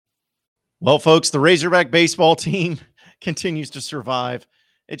Well, folks, the Razorback baseball team continues to survive.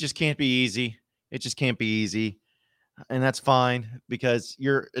 It just can't be easy. It just can't be easy. And that's fine because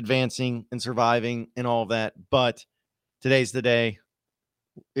you're advancing and surviving and all of that. But today's the day.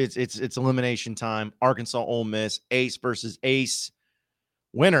 It's elimination time. Arkansas Ole Miss, ace versus ace.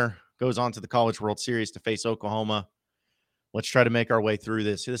 Winner goes on to the College World Series to face Oklahoma. Let's try to make our way through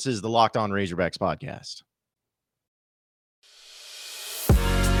this. This is the Locked On Razorbacks podcast.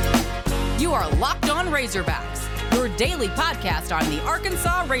 You are Locked On Razorbacks, your daily podcast on the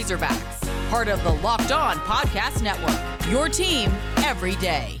Arkansas Razorbacks, part of the Locked On Podcast Network, your team every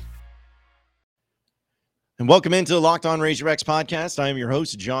day. And welcome into the Locked On Razorbacks podcast. I am your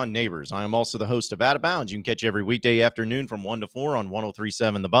host, John Neighbors. I am also the host of Out of Bounds. You can catch every weekday afternoon from 1 to 4 on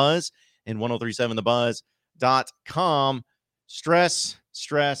 103.7 The Buzz and 103.7thebuzz.com. Stress.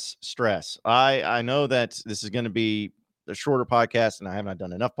 I know that this is going to be a shorter podcast, and I have not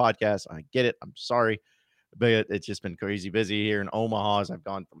done enough podcasts. I get it. I'm sorry. But it's just been crazy busy here in Omaha as I've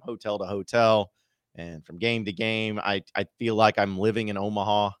gone from hotel to hotel and from game to game. I feel like I'm living in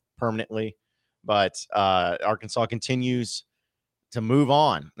Omaha permanently. But Arkansas continues to move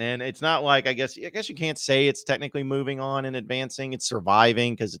on. And it's not like, I guess you can't say it's technically moving on and advancing. It's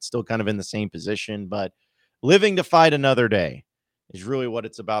surviving because it's still kind of in the same position. But living to fight another day is really what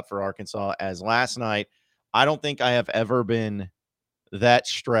it's about for Arkansas. As last night, I don't think I have ever been that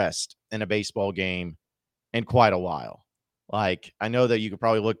stressed in a baseball game in quite a while. Like, I know that you could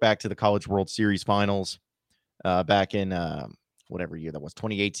probably look back to the College World Series finals back in whatever year that was,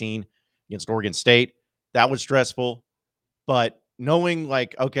 2018 against Oregon State. That was stressful. But knowing,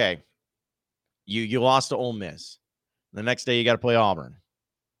 like, okay, you lost to Ole Miss. The next day you got to play Auburn.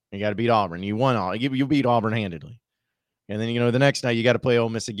 You got to beat Auburn. You won all. You beat Auburn handedly. And then, the next night you got to play Ole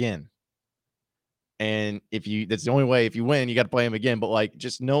Miss again. And that's the only way. If you win, you got to play them again. But, like,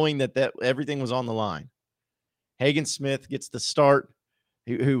 just knowing that everything was on the line. Hagen Smith gets the start,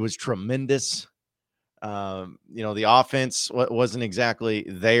 who was tremendous. The offense wasn't exactly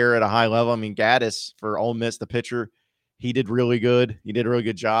there at a high level. I mean, Gaddis for Ole Miss, the pitcher, he did really good. He did a really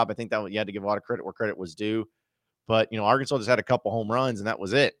good job. I think that you had to give a lot of credit where credit was due. But, Arkansas just had a couple home runs, and that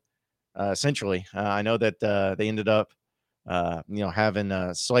was it, essentially. I know that they ended up,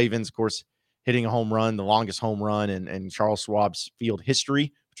 having Slavens, of course, hitting a home run, the longest home run in Charles Schwab's field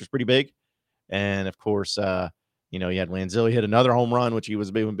history, which was pretty big. And, of course, you had Lanzilli hit another home run, which he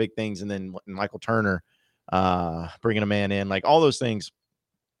was doing big things. And then Michael Turner bringing a man in, like all those things.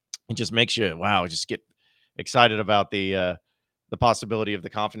 It just makes you, just get excited about the possibility of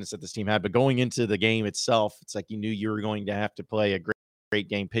the confidence that this team had. But going into the game itself, it's like you knew you were going to have to play a great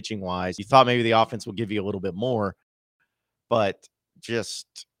game pitching wise. You thought maybe the offense would give you a little bit more, but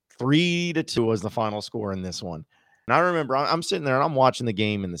just 3-2 was the final score in this one. And I remember I'm sitting there and I'm watching the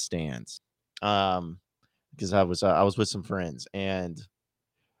game in the stands. Because I was with some friends, and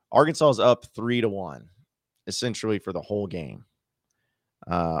Arkansas is up 3-1, essentially for the whole game.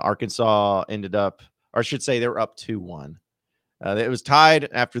 Arkansas ended up, or I should say, they were up 2-1. It was tied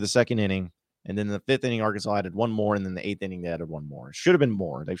after the second inning, and then in the fifth inning, Arkansas added one more, and then the eighth inning, they added one more. It should have been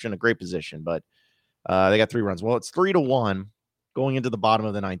more. They've shown a great position, but they got 3 runs. Well, it's 3-1 going into the bottom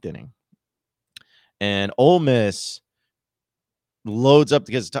of the ninth inning, and Ole Miss loads up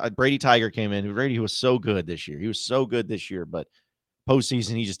because Brady Tiger came in. Brady was so good this year. He was so good this year, but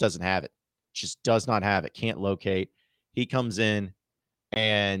postseason, he just doesn't have it. Just does not have it. Can't locate. He comes in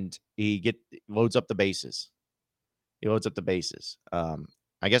and he loads up the bases. I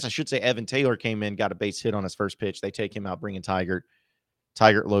guess I should say Evan Taylor came in, got a base hit on his first pitch. They take him out, bring in Tigert.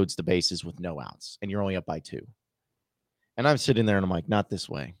 Tigert loads the bases with no outs, and you're only up by 2. And I'm sitting there and I'm like, not this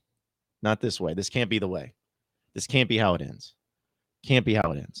way. Not this way. This can't be the way. This can't be how it ends. Can't be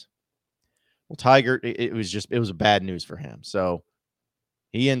how it ends. Well, Tiger, it was bad news for him. So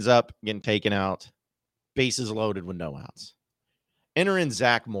he ends up getting taken out, bases loaded with no outs. Enter in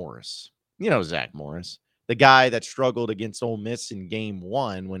Zach Morris. Zach Morris, the guy that struggled against Ole Miss in game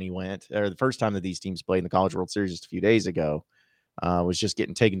 1 when he went, or the first time that these teams played in the College World Series just a few days ago, was just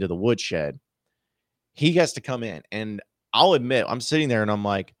getting taken to the woodshed. He has to come in. And I'll admit, I'm sitting there and I'm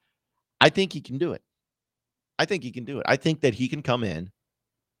like, I think he can do it. I think that he can come in,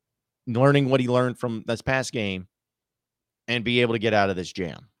 learning what he learned from this past game, and be able to get out of this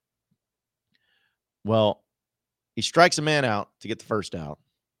jam. Well, he strikes a man out to get the first out.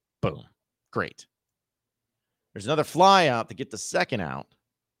 Boom. Great. There's another fly out to get the second out,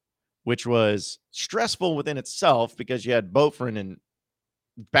 which was stressful within itself because you had Beaufort and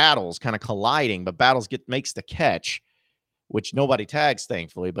Battles kind of colliding, but Battles makes the catch, which nobody tags,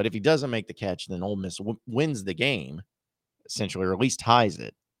 thankfully. But if he doesn't make the catch, then Ole Miss wins the game, essentially, or at least ties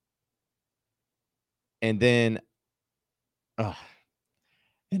it. And then,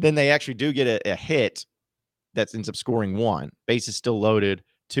 they actually do get a hit that ends up scoring 1. Base is still loaded,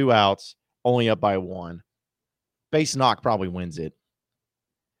 2 outs, only up by 1. Base knock probably wins it.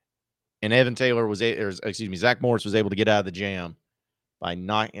 And Zach Morris was able to get out of the jam by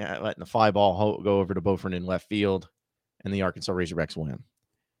not letting the fly ball go over to Beaufort in left field, and the Arkansas Razorbacks win.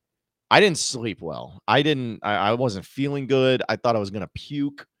 I didn't sleep well. I wasn't feeling good. I thought I was going to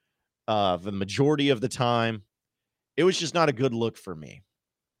puke for the majority of the time. It was just not a good look for me.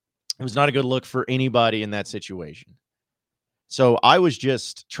 It was not a good look for anybody in that situation. So I was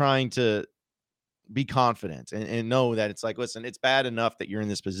just trying to be confident and know that it's like, listen, it's bad enough that you're in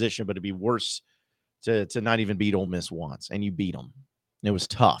this position, but it'd be worse to not even beat Ole Miss once, and you beat them. And it was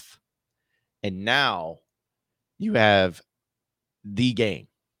tough. And now you have the game.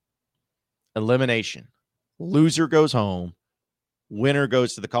 Elimination. Loser goes home. Winner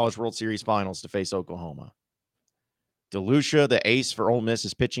goes to the College World Series Finals to face Oklahoma. DeLucia, the ace for Ole Miss,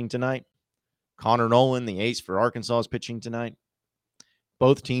 is pitching tonight. Connor Nolan, the ace for Arkansas, is pitching tonight.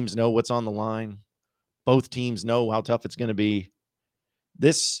 Both teams know what's on the line. Both teams know how tough it's going to be.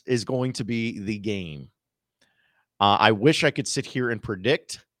 This is going to be the game. I wish I could sit here and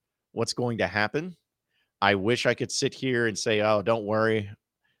predict what's going to happen. I wish I could sit here and say, oh, don't worry,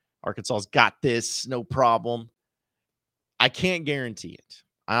 Arkansas's got this, no problem. I can't guarantee it.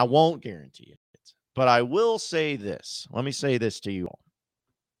 I won't guarantee it. But I will say this. Let me say this to you all.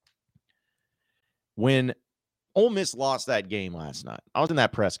 When Ole Miss lost that game last night, I was in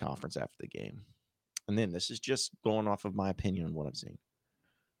that press conference after the game. And then this is just going off of my opinion on what I've seen.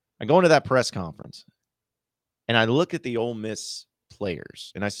 I go into that press conference, and I look at the Ole Miss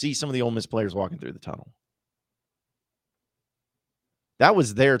players, and I see some of the Ole Miss players walking through the tunnel. That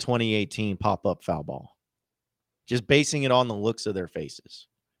was their 2018 pop-up foul ball. Just basing it on the looks of their faces.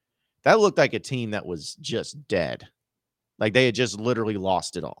 That looked like a team that was just dead. Like they had just literally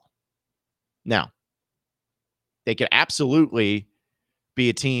lost it all. Now, they could absolutely be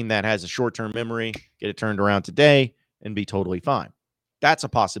a team that has a short-term memory, get it turned around today, and be totally fine. That's a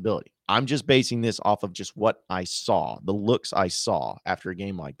possibility. I'm just basing this off of just what I saw, the looks I saw after a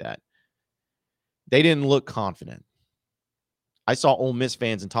game like that. They didn't look confident. I saw Ole Miss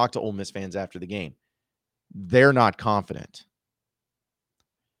fans and talked to Ole Miss fans after the game. They're not confident.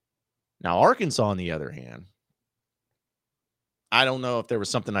 Now, Arkansas, on the other hand, I don't know if there was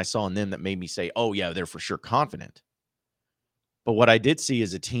something I saw in them that made me say, oh, yeah, they're for sure confident. But what I did see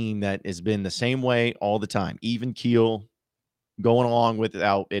is a team that has been the same way all the time, even keel, going along with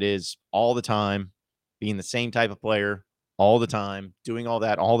how it is all the time, being the same type of player all the time, doing all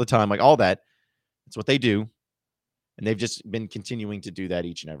that all the time, like all that. It's what they do. And they've just been continuing to do that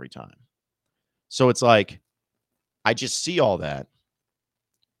each and every time. So it's like, I just see all that,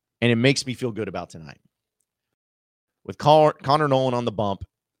 and it makes me feel good about tonight. With Connor Nolan on the bump,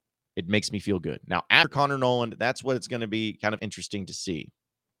 it makes me feel good. Now, after Connor Nolan, that's what it's going to be kind of interesting to see.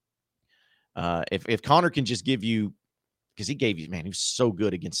 If Connor can just give you, because he gave you, man, he was so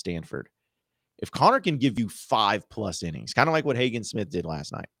good against Stanford. If Connor can give you 5+ innings, kind of like what Hagen Smith did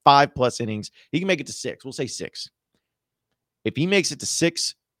last night, 5+ innings, he can make it to 6. We'll say 6. If he makes it to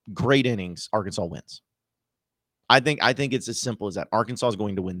 6 great innings, Arkansas wins. I think it's as simple as that. Arkansas is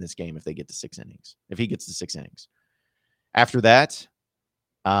going to win this game if they get to 6 innings, if he gets to 6 innings. After that,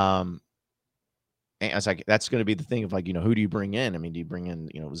 and it's like, that's going to be the thing of like, who do you bring in? I mean, do you bring in,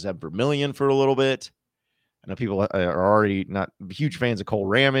 Zeb Vermillion for a little bit? I know people are already not huge fans of Cole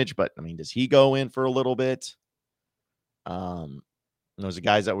Ramage, but I mean, does he go in for a little bit? Those are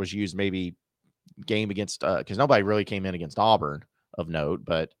guys that was used maybe game against, because nobody really came in against Auburn of note,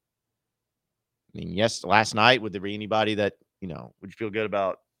 but I mean, yes, last night, would there be anybody that, would you feel good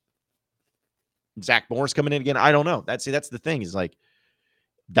about Zach Morris coming in again? I don't know. That's the thing is like,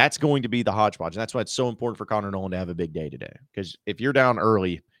 that's going to be the hodgepodge. And that's why it's so important for Connor Nolan to have a big day today. Because if you're down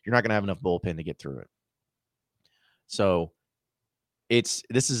early, you're not going to have enough bullpen to get through it. So this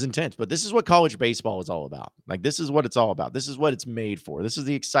is intense, but this is what college baseball is all about. Like, this is what it's all about. This is what it's made for. This is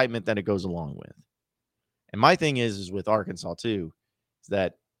the excitement that it goes along with. And my thing is with Arkansas too, is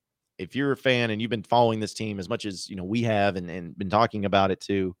that if you're a fan and you've been following this team as much as, we have and been talking about it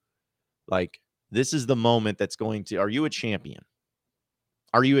too, like, this is the moment that's going to, are you a champion?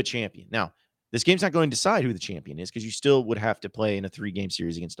 Are you a champion? Now, this game's not going to decide who the champion is because you still would have to play in a 3-game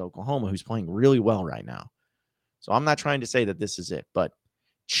series against Oklahoma, who's playing really well right now. So I'm not trying to say that this is it, but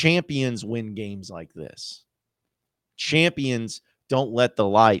champions win games like this. Champions don't let the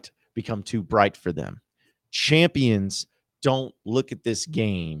light become too bright for them. Champions don't look at this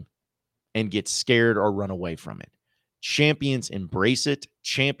game and get scared or run away from it. Champions embrace it.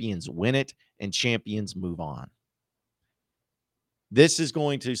 Champions win it. and champions move on. This is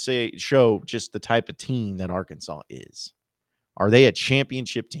going to show just the type of team that Arkansas is. Are they a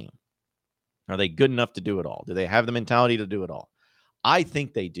championship team? Are they good enough to do it all? Do they have the mentality to do it all? I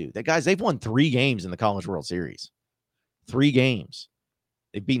think they do. They've won 3 games in the College World Series. 3 games.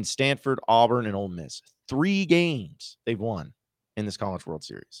 They've beaten Stanford, Auburn, and Ole Miss. 3 games they've won in this College World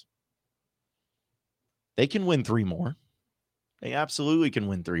Series. They can win 3 more. They absolutely can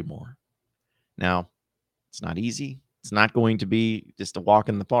win 3 more. Now, it's not easy. It's not going to be just a walk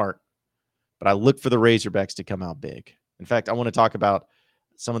in the park. But I look for the Razorbacks to come out big. In fact, I want to talk about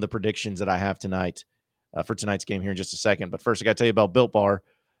some of the predictions that I have tonight for tonight's game here in just a second. But first, I got to tell you about Built Bar.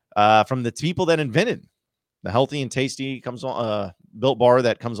 From the people that invented the healthy and tasty Built Bar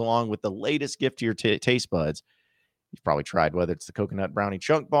that comes along with the latest gift to your taste buds. You've probably tried whether it's the coconut brownie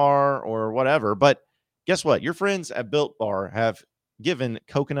chunk bar or whatever. But guess what? Your friends at Built Bar have given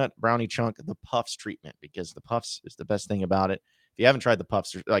coconut brownie chunk the Puffs treatment, because the Puffs is the best thing about it. If you haven't tried the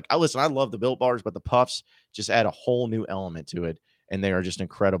Puffs, I love the Built Bars, but the Puffs just add a whole new element to it, and they are just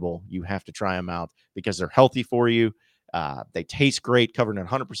incredible. You have to try them out because they're healthy for you. They taste great, covered in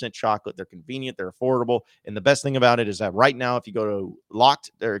 100% chocolate. They're convenient, they're affordable, and the best thing about it is that right now, if you go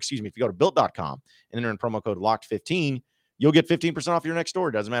to Built.com and enter in promo code LOCKED15, you'll get 15% off your next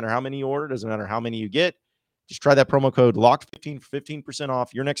order. Doesn't matter how many you order, doesn't matter how many you get. Just try that promo code LOCKED15 for 15%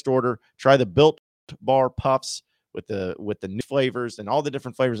 off your next order. Try the Built Bar Puffs with the new flavors and all the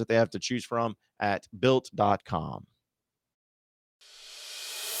different flavors that they have to choose from at Built.com.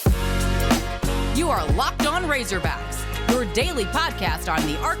 You are Locked On Razorbacks, your daily podcast on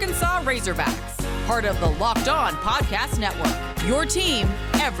the Arkansas Razorbacks, part of the Locked On Podcast Network, your team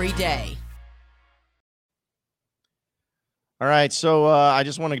every day. All right, so I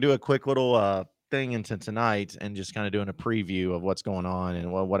just want to do a quick little thing into tonight and just kind of doing a preview of what's going on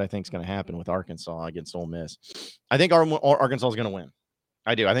and what I think is going to happen with Arkansas against Ole Miss. I think Arkansas is going to win.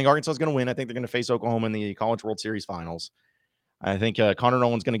 I do. I think Arkansas is going to win. I think they're going to face Oklahoma in the College World Series finals. I think Connor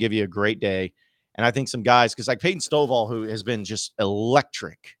Nolan's going to give you a great day. And I think some guys, because like Peyton Stovall, who has been just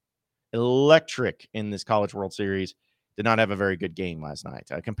electric in this College World Series, did not have a very good game last night,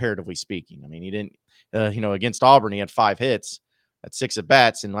 comparatively speaking. I mean, he didn't, against Auburn, he had 5 hits at 6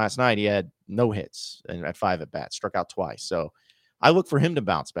 at-bats, and last night he had no hits and at 5 at-bats, struck out twice. So I look for him to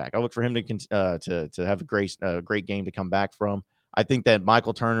bounce back. I look for him to have a great game to come back from. I think that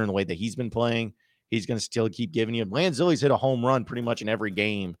Michael Turner, and the way that he's been playing, he's going to still keep giving you. Lanzilli's hit a home run pretty much in every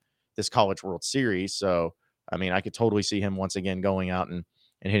game this College World Series. So, I mean, I could totally see him once again going out and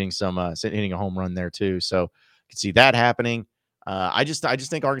hitting hitting a home run there too. So I could see that happening. I just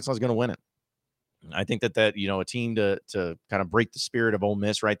think Arkansas is going to win it. I think that a team to kind of break the spirit of Ole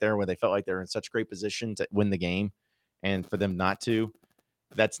Miss right there, where they felt like they're in such great position to win the game, and for them not to,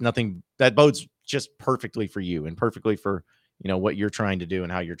 that bodes just perfectly for you and perfectly for what you're trying to do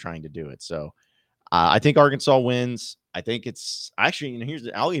and how you're trying to do it. So I think Arkansas wins. I think it's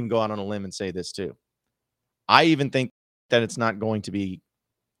actually, I'll even go out on a limb and say this too. I even think that it's not going to be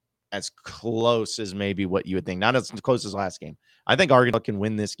as close as maybe what you would think. Not as close as last game. I think Arkansas can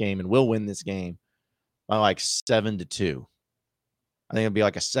win this game and will win this game by like 7-2. I think it'll be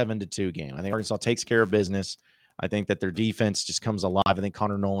like a 7-2 game. I think Arkansas takes care of business. I think that their defense just comes alive. I think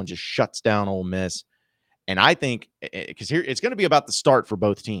Connor Nolan just shuts down Ole Miss. And I think, because here it's going to be about the start for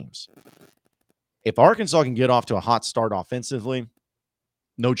both teams. If Arkansas can get off to a hot start offensively,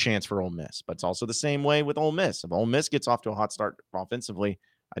 no chance for Ole Miss. But it's also the same way with Ole Miss. If Ole Miss gets off to a hot start offensively,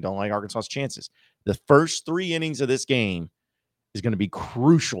 I don't like Arkansas's chances. The first 3 innings of this game is going to be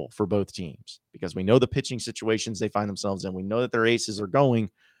crucial for both teams, because we know the pitching situations they find themselves in. We know that their aces are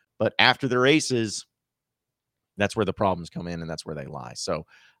going, but after their aces, that's where the problems come in, and that's where they lie. So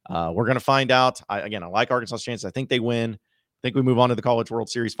we're going to find out. I like Arkansas's chances. I think they win. I think we move on to the College World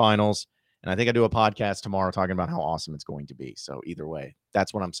Series finals. And I think I do a podcast tomorrow talking about how awesome it's going to be. So either way,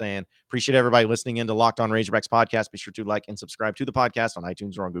 that's what I'm saying. Appreciate everybody listening in to Locked On Razorbacks podcast. Be sure to like and subscribe to the podcast on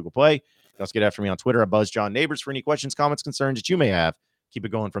iTunes or on Google Play. You can also get after me on Twitter at BuzzJohnNeighbors for any questions, comments, concerns that you may have. Keep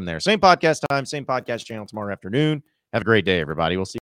it going from there. Same podcast time, same podcast channel tomorrow afternoon. Have a great day, everybody. We'll see you.